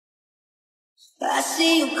I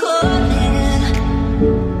see you calling.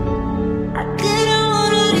 I didn't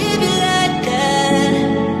wanna leave you like that.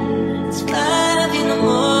 It's 5 in the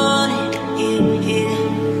morning, yeah.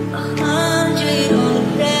 100 on the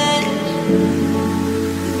dash.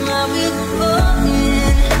 Now we're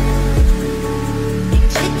falling.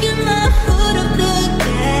 You're taking my foot off the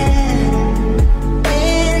gas.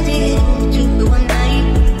 And it took the one night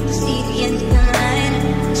to see the end of the line.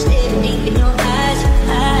 Staring deep in your eyes.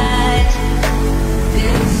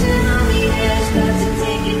 Dancing on the edge, about to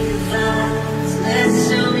take it too far. So let's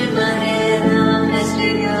show me my head, now I'm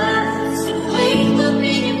messing your eyes. So wake up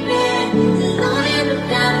in your bed, alone in the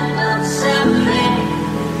dark, outside the rain.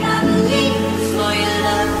 Gotta leave before you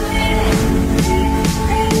love me.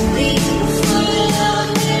 Leave before you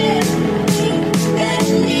love me. Leave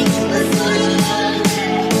before you love me.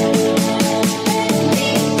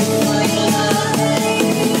 Leave before you love me.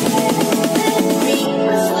 Leave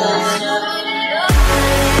before you love me.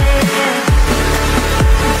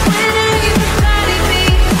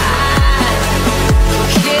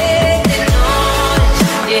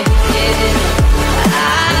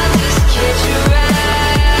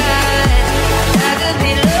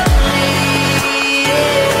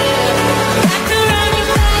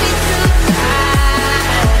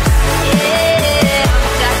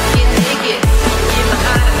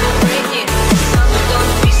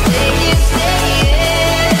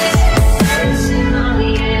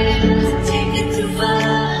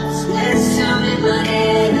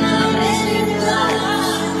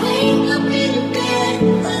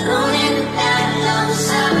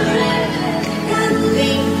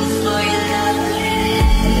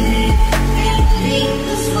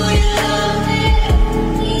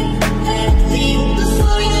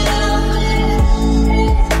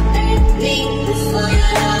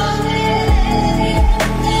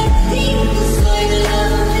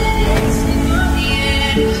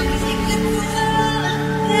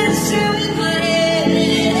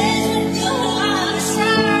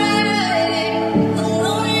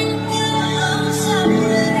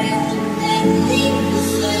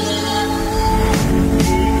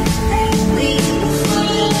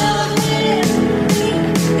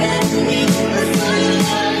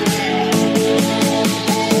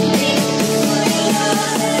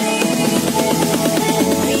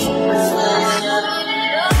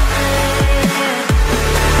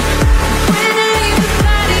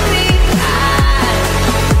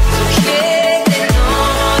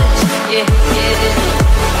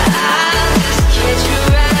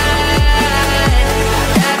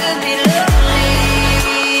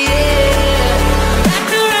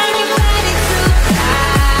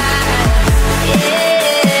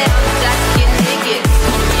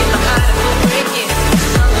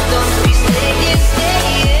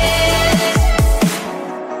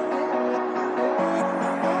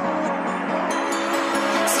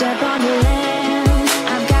 Step on the land,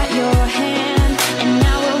 I've got your hand, and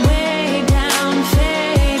now we're way down,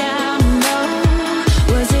 fade out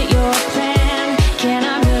low. Was it your plan? Can't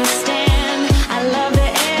understand. I love the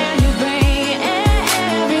air you bring,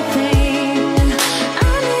 everything.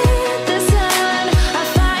 Under the sun, our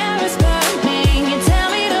fire is burning. You tell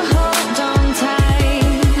me to hold on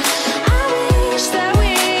tight. I wish that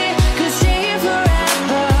we could stay here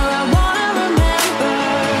forever. I wanna remember.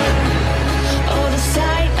 Oh, the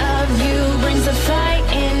sight of you brings the fight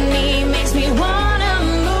in me, makes me wanna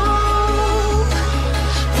move.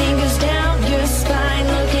 Fingers down your spine,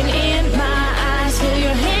 looking in my eyes, feel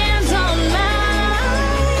your hands on mine.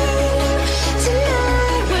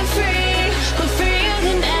 Tonight we're freer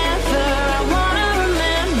than ever. I wanna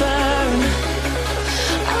remember.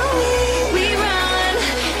 Oh, we run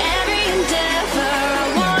every endeavor. I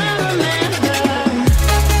wanna remember.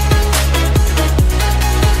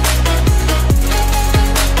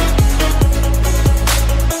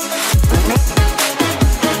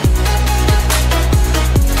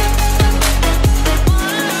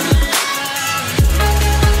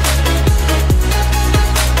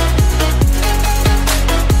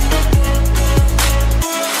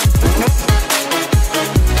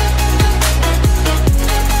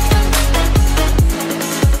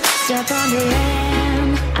 Step on the land,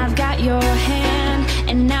 I've got your hand,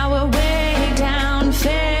 and now we're way down,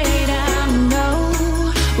 fade out. No,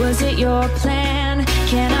 was it your plan?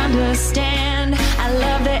 Can't understand. I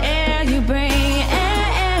love the air you bring,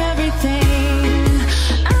 everything.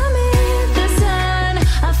 I'm in the sun,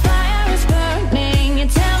 a fire is burning. You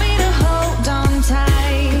tell me to hold on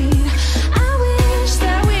tight. I wish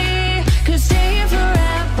that we could stay here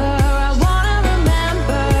forever. I wanna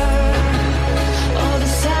remember. Oh,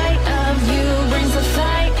 the sight of you brings the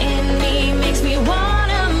fight in me, makes me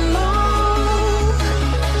wanna move.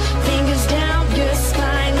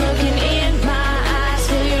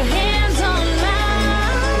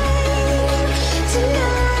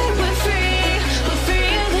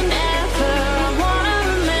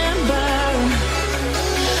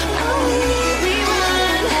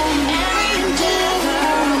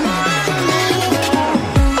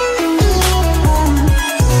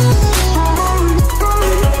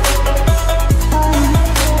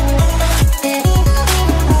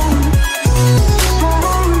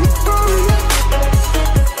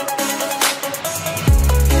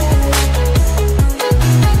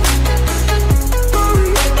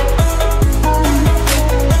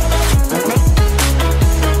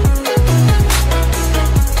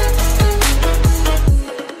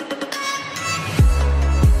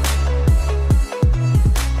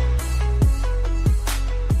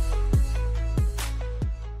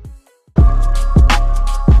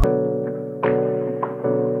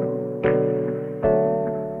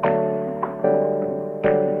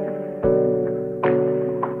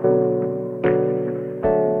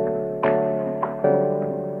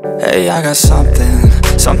 Hey, I got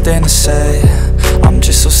something to say. I'm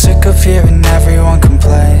just so sick of hearing everyone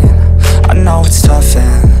complain. I know it's tough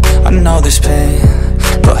and I know there's pain,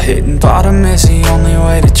 but hitting bottom is the only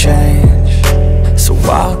way to change. So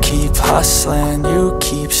I'll keep hustling, you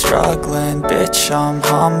keep struggling. Bitch, I'm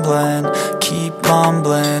humbling, keep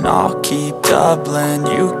mumbling. I'll keep doubling,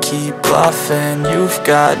 you keep bluffing. You've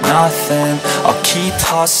got nothing, I'll keep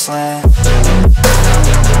hustling.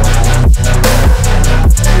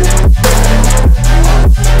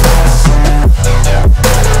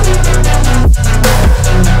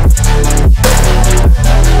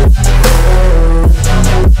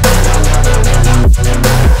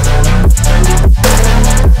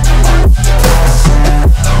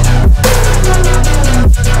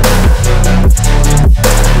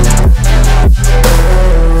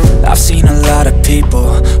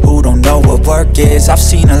 I've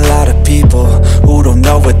seen a lot of people who don't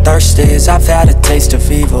know what thirst is. I've had a taste of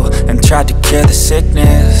evil and tried to cure the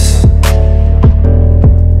sickness,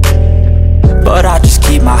 but I just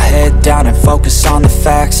keep my head down and focus on the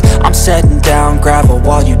facts. I'm setting down gravel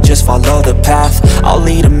while you just follow the path. I'll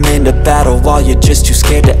lead them into battle while you're just too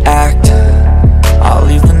scared to act. I'll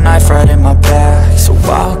leave the knife right in my back. So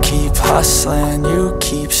I'll keep hustling, you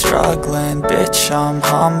keep struggling. Bitch, I'm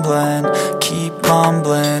humbling, keep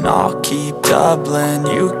mumbling. I'll keep doubling,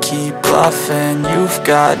 you keep bluffing. You've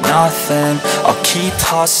got nothing, I'll keep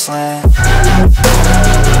hustling.